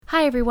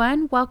Hi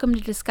everyone, welcome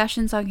to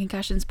Discussions on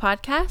Concussions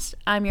podcast.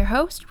 I'm your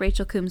host,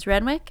 Rachel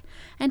Coombs-Renwick,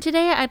 and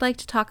today I'd like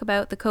to talk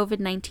about the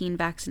COVID-19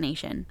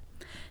 vaccination.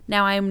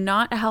 Now, I am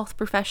not a health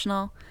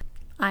professional.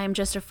 I am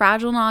just a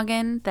fragile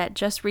noggin that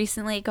just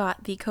recently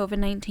got the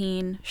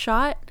COVID-19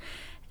 shot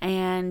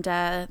and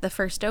the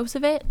first dose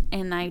of it,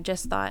 and I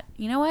just thought,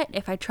 you know what,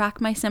 if I track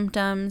my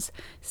symptoms,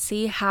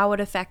 see how it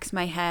affects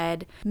my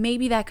head,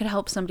 maybe that could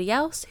help somebody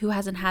else who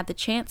hasn't had the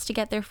chance to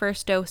get their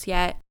first dose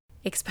yet.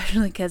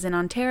 Especially because in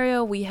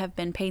Ontario, we have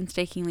been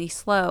painstakingly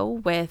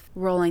slow with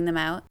rolling them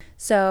out.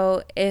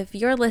 So if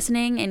you're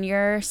listening and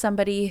you're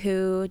somebody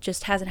who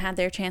just hasn't had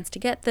their chance to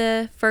get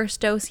the first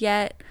dose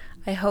yet,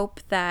 I hope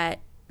that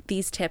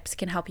these tips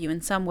can help you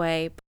in some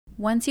way.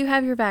 Once you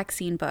have your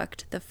vaccine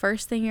booked, the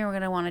first thing you're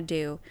going to want to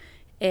do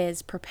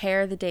is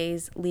prepare the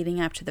days leading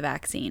up to the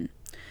vaccine.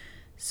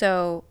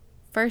 So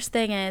first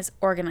thing is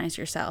organize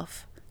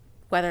yourself,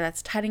 whether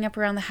that's tidying up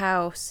around the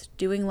house,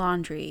 doing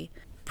laundry,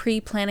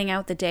 pre-planning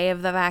out the day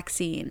of the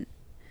vaccine,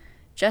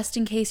 just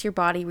in case your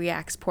body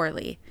reacts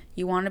poorly.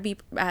 You want to be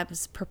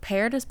as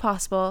prepared as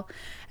possible,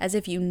 as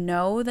if you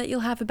know that you'll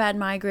have a bad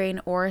migraine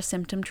or a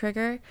symptom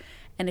trigger,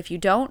 and if you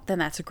don't, then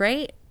that's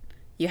great.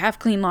 You have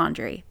clean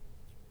laundry.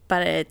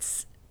 But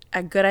it's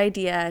a good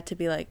idea to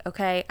be like,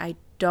 okay, I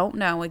don't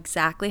know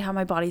exactly how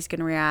my body's going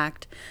to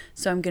react,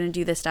 so I'm going to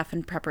do this stuff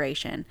in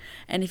preparation.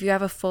 And if you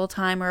have a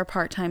full-time or a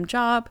part-time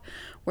job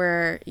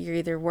where you're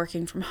either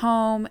working from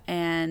home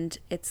and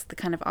it's the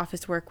kind of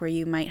office work where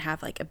you might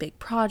have like a big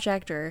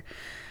project,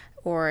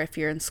 or if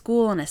you're in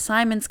school and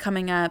assignments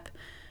coming up,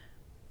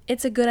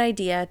 it's a good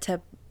idea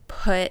to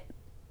put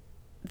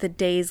the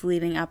days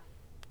leading up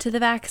to the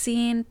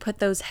vaccine, put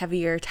those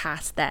heavier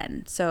tasks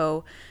then,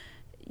 so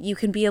you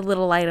can be a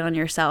little light on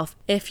yourself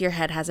if your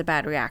head has a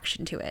bad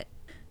reaction to it.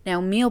 Now,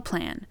 meal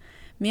plan.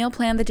 Meal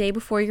plan the day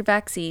before your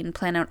vaccine.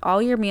 Plan out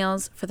all your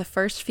meals for the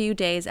first few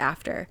days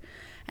after.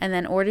 And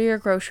then order your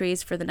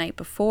groceries for the night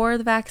before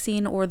the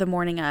vaccine or the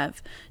morning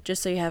of,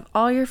 just so you have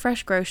all your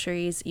fresh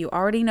groceries. You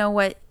already know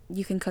what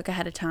you can cook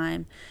ahead of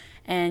time,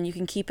 and you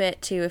can keep it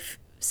to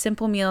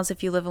simple meals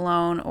if you live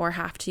alone or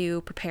have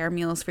to prepare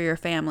meals for your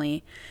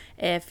family.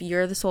 If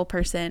you're the sole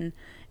person,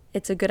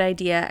 it's a good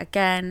idea,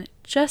 again,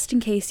 just in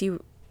case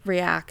you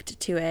react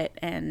to it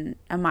and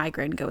a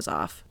migraine goes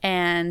off.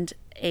 And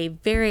a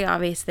very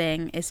obvious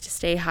thing is to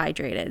stay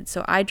hydrated.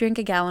 So I drink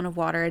a gallon of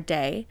water a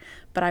day,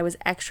 but I was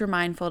extra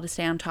mindful to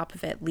stay on top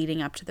of it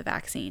leading up to the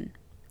vaccine.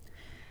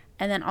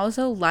 And then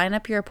also line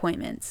up your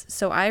appointments.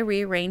 So I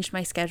rearranged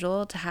my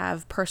schedule to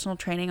have personal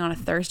training on a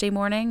Thursday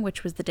morning,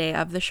 which was the day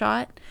of the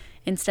shot,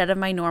 instead of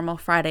my normal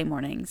Friday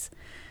mornings,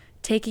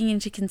 taking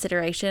into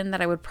consideration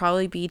that I would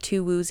probably be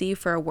too woozy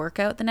for a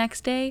workout the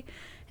next day.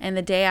 And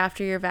the day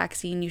after your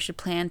vaccine, you should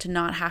plan to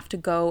not have to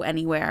go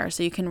anywhere,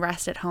 so you can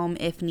rest at home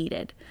if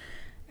needed.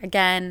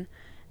 Again,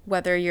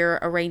 whether you're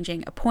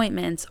arranging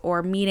appointments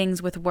or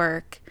meetings with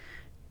work,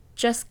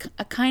 just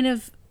kind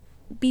of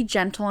be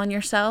gentle on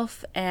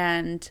yourself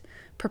and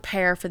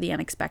prepare for the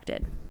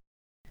unexpected.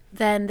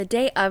 Then the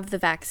day of the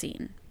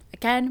vaccine,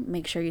 again,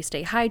 make sure you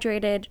stay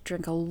hydrated,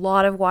 drink a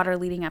lot of water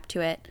leading up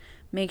to it.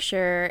 Make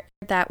sure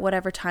that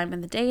whatever time in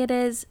the day it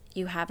is,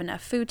 you have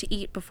enough food to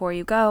eat before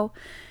you go.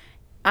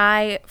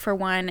 I, for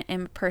one,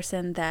 am a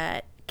person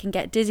that can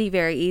get dizzy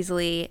very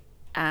easily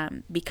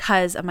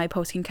because of my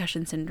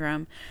post-concussion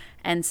syndrome.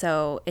 And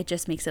so it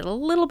just makes it a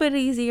little bit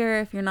easier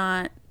if you're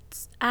not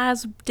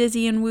as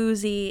dizzy and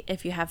woozy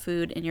if you have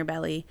food in your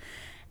belly.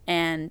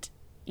 And,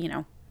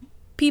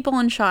 people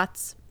in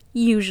shots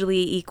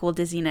usually equal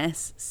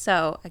dizziness.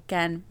 So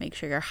again, make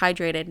sure you're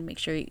hydrated and make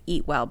sure you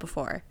eat well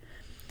before.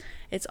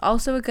 It's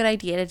also a good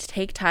idea to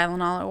take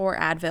Tylenol or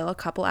Advil a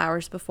couple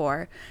hours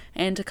before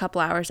and a couple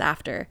hours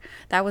after.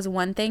 That was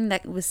one thing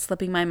that was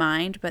slipping my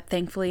mind, but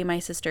thankfully my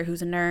sister,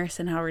 who's a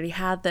nurse and already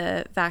had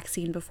the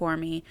vaccine before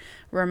me,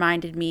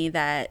 reminded me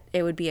that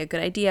it would be a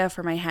good idea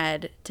for my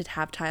head to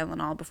have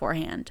Tylenol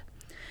beforehand.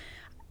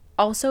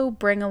 Also,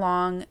 bring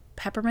along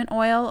peppermint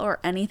oil or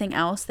anything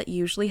else that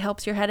usually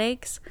helps your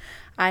headaches.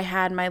 I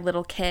had my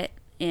little kit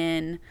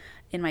in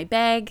my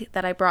bag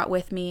that I brought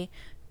with me,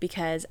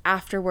 because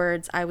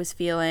afterwards I was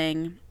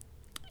feeling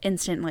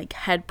instant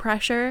head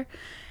pressure,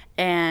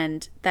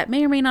 and that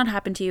may or may not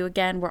happen to you.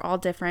 Again, we're all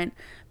different,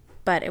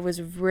 but it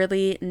was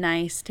really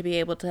nice to be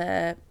able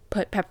to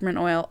put peppermint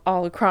oil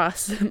all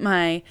across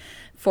my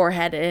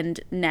forehead and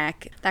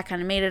neck. That kind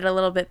of made it a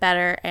little bit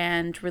better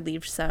and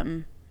relieved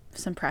some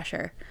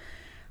pressure.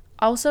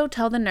 Also,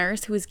 tell the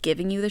nurse who is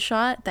giving you the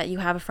shot that you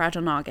have a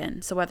fragile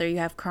noggin. So whether you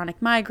have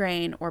chronic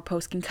migraine or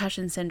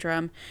post-concussion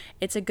syndrome,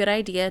 it's a good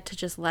idea to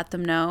just let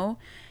them know.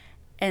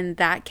 In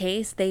that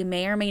case, they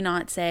may or may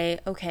not say,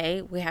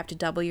 okay, we have to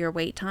double your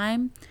wait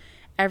time.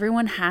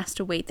 Everyone has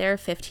to wait there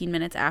 15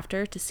 minutes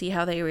after to see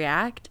how they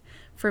react.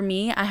 For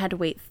me, I had to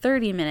wait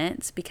 30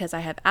 minutes because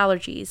I have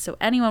allergies. So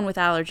anyone with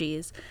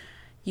allergies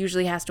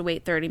usually has to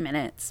wait 30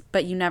 minutes,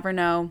 but you never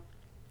know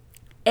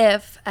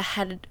if a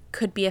head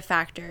could be a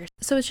factor.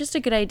 So it's just a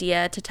good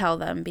idea to tell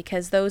them,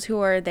 because those who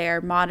are there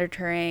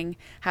monitoring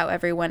how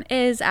everyone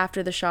is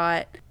after the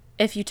shot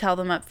if you tell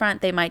them up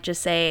front, they might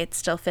just say it's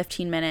still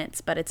 15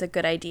 minutes, but it's a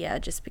good idea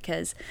just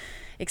because,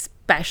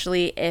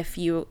 especially if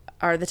you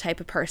are the type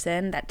of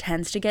person that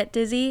tends to get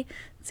dizzy,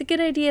 it's a good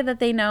idea that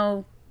they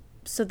know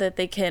so that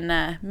they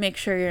can make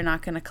sure you're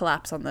not going to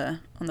collapse on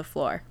the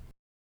floor.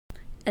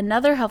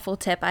 Another helpful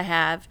tip I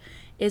have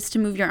is to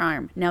move your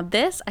arm. Now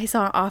this I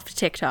saw off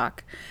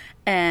TikTok,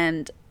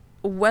 and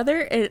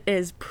whether it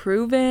is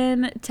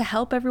proven to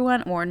help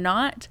everyone or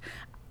not,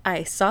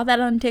 I saw that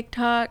on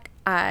TikTok.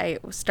 I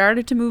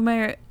started to move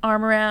my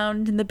arm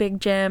around in the big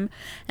gym,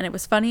 and it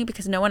was funny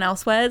because no one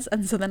else was.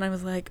 And so then I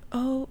was like,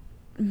 oh,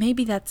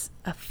 maybe that's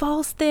a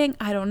false thing.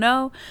 I don't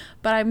know.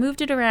 But I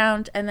moved it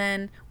around. And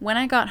then when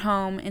I got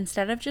home,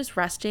 instead of just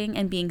resting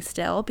and being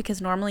still,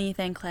 because normally you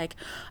think like,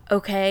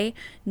 okay,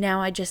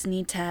 now I just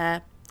need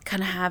to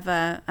kind of have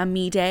a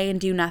me day and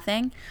do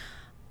nothing.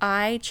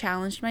 I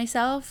challenged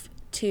myself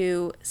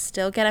to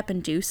still get up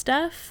and do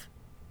stuff,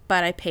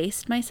 but I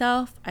paced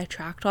myself. I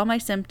tracked all my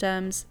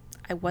symptoms.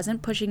 I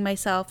wasn't pushing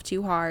myself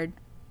too hard,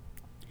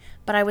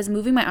 but I was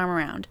moving my arm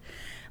around.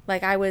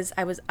 Like I was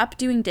up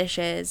doing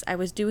dishes. I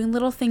was doing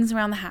little things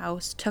around the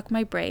house, took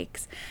my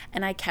breaks,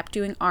 and I kept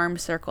doing arm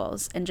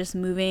circles and just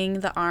moving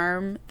the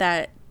arm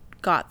that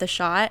got the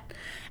shot.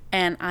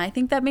 And I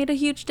think that made a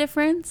huge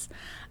difference.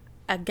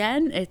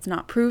 Again, it's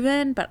not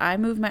proven, but I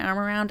moved my arm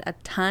around a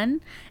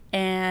ton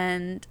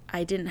and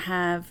I didn't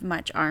have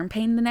much arm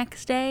pain the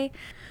next day.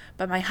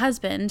 But my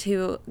husband,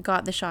 who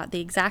got the shot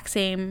the exact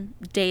same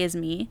day as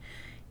me,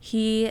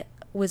 he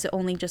was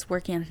only just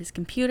working on his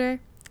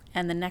computer,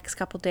 and the next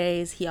couple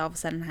days he all of a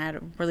sudden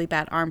had really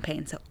bad arm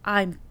pain. So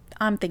I'm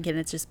thinking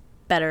it's just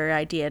better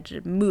idea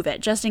to move it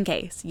just in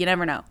case. You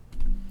never know.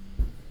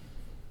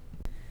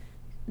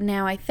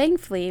 Now, I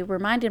thankfully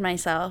reminded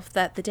myself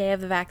that the day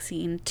of the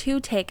vaccine to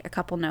take a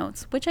couple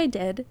notes, which I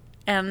did.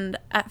 And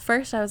at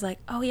first I was like,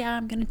 oh yeah,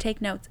 I'm going to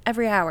take notes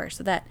every hour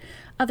so that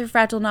other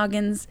fragile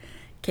noggins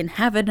can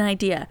have an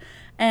idea.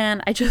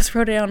 And I just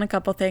wrote down a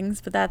couple things,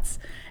 but that's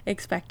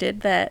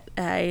expected, that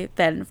I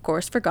then of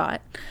course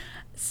forgot.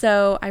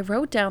 So I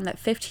wrote down that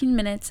 15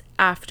 minutes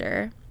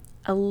after,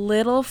 a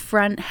little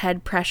front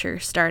head pressure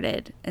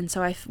started, and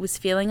so I was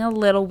feeling a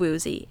little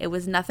woozy. It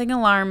was nothing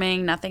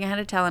alarming, nothing I had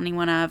to tell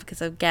anyone of,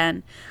 because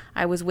again,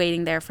 I was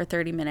waiting there for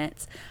 30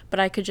 minutes, but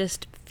I could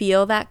just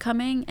feel that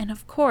coming. And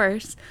of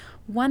course,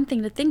 one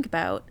thing to think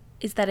about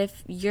is that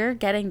if you're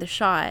getting the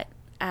shot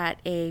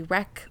at a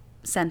rec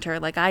center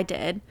like I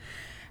did,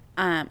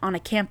 on a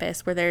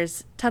campus where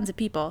there's tons of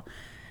people,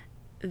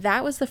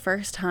 that was the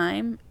first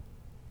time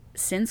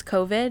since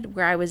COVID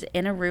where I was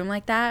in a room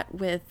like that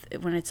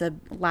when it's a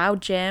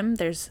loud gym,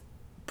 there's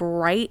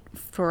bright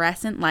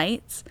fluorescent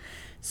lights.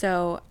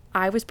 So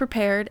I was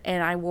prepared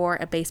and I wore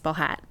a baseball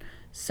hat.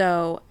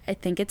 So I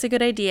think it's a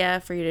good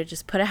idea for you to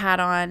just put a hat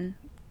on,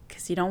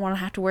 because you don't want to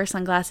have to wear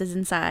sunglasses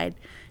inside,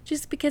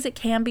 just because it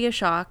can be a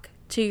shock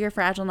to your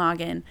fragile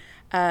noggin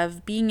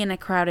of being in a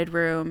crowded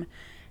room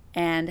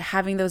and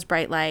having those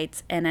bright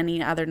lights and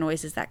any other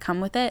noises that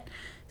come with it.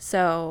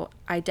 So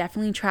I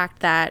definitely tracked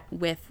that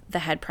with the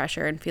head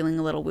pressure and feeling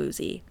a little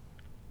woozy.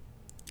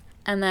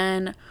 And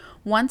then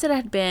once it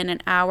had been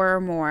an hour or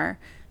more,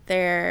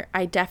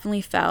 I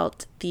definitely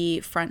felt the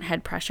front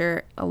head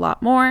pressure a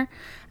lot more.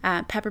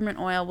 Peppermint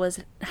oil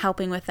was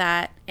helping with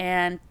that,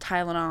 and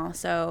Tylenol,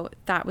 so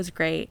that was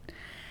great.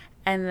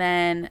 And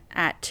then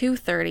at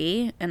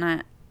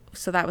 2:30,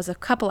 so that was a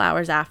couple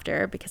hours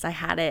after, because I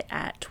had it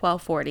at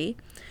 12:40.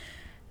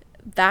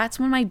 That's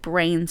when my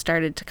brain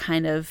started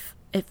to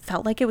it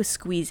felt like it was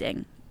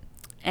squeezing,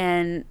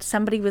 and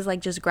somebody was like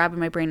just grabbing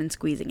my brain and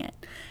squeezing it.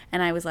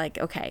 And I was like,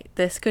 okay,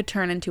 this could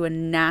turn into a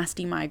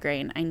nasty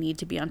migraine. I need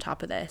to be on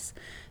top of this.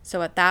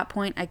 So at that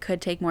point I could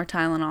take more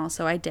Tylenol,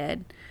 so I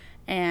did.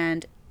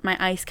 And my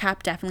ice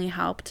cap definitely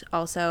helped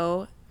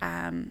also.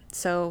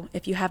 So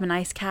if you have an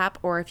ice cap,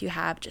 or if you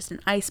have just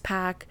an ice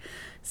pack,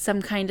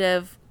 some kind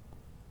of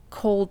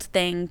cold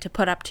thing to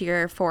put up to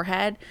your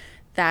forehead,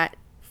 that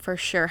for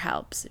sure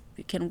helps.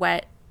 You can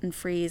wet and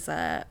freeze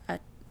a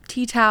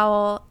tea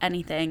towel,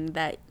 anything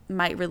that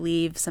might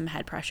relieve some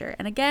head pressure.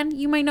 And again,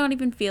 you might not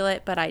even feel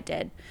it, but I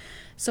did.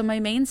 So my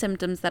main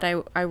symptoms that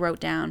I wrote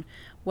down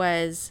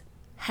was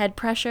head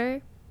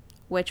pressure,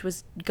 which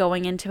was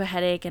going into a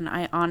headache, and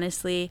I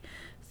honestly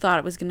thought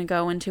it was going to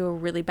go into a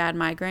really bad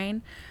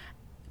migraine,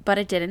 but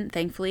it didn't,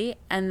 thankfully.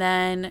 And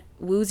then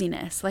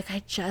wooziness. Like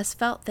I just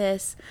felt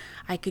this.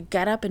 I could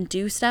get up and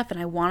do stuff, and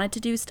I wanted to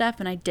do stuff,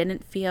 and I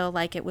didn't feel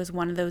like it was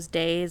one of those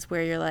days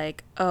where you're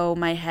like, oh,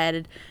 my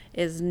head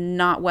is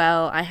not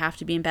well, I have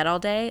to be in bed all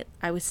day.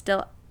 I was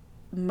still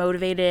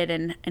motivated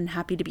and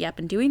happy to be up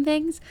and doing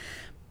things,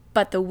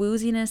 but the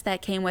wooziness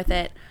that came with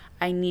it,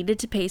 I needed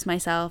to pace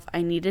myself,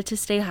 I needed to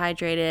stay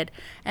hydrated,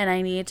 and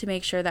I needed to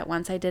make sure that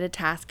once I did a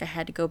task, I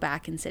had to go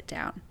back and sit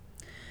down.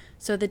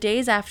 So the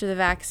days after the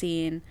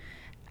vaccine,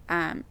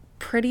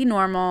 pretty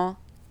normal.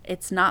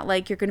 It's not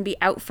like you're going to be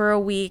out for a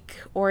week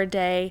or a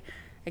day.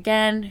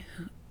 Again,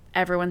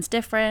 everyone's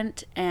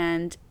different,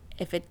 and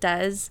if it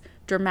does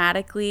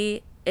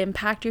dramatically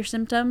impact your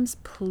symptoms,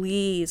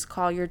 please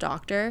call your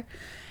doctor.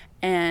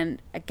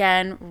 And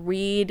again,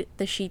 read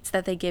the sheets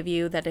that they give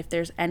you, that if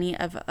there's any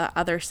of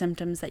other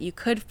symptoms that you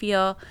could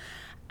feel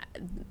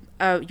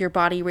your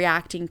body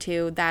reacting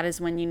to, that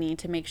is when you need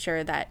to make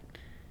sure that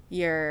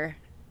you're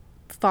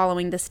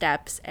following the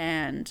steps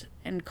and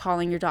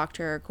calling your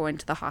doctor or going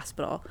to the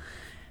hospital.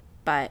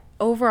 But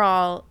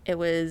overall, it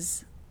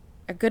was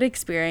a good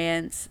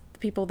experience. The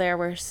people there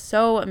were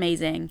so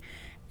amazing,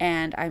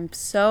 and I'm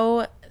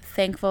so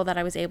thankful that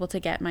I was able to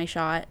get my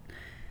shot.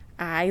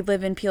 I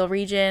live in Peel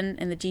Region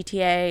in the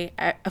GTA.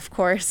 Of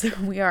course,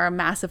 we are a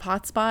massive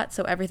hotspot,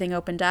 so everything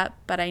opened up.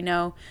 But I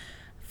know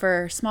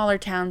for smaller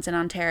towns in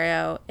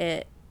Ontario,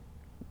 it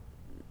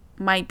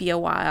might be a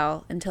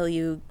while until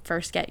you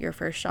first get your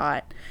first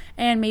shot.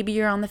 And maybe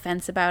you're on the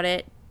fence about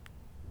it.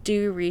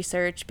 Do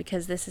research,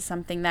 because this is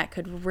something that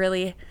could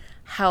really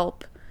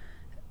help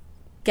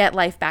get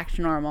life back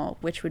to normal,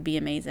 which would be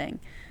amazing.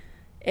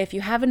 If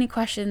you have any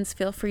questions,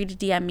 feel free to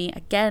DM me.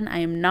 Again, I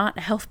am not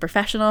a health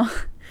professional,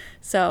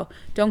 so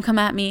don't come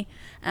at me.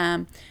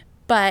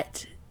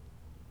 But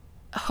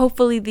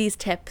hopefully these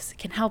tips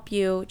can help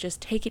you.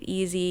 Just take it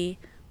easy.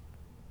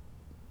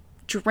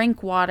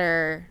 Drink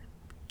water.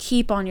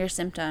 Keep on your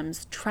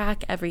symptoms.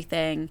 Track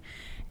everything,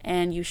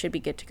 and you should be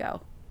good to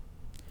go.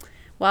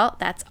 Well,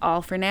 that's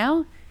all for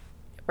now.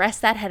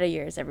 Rest that head of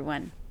yours,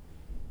 everyone.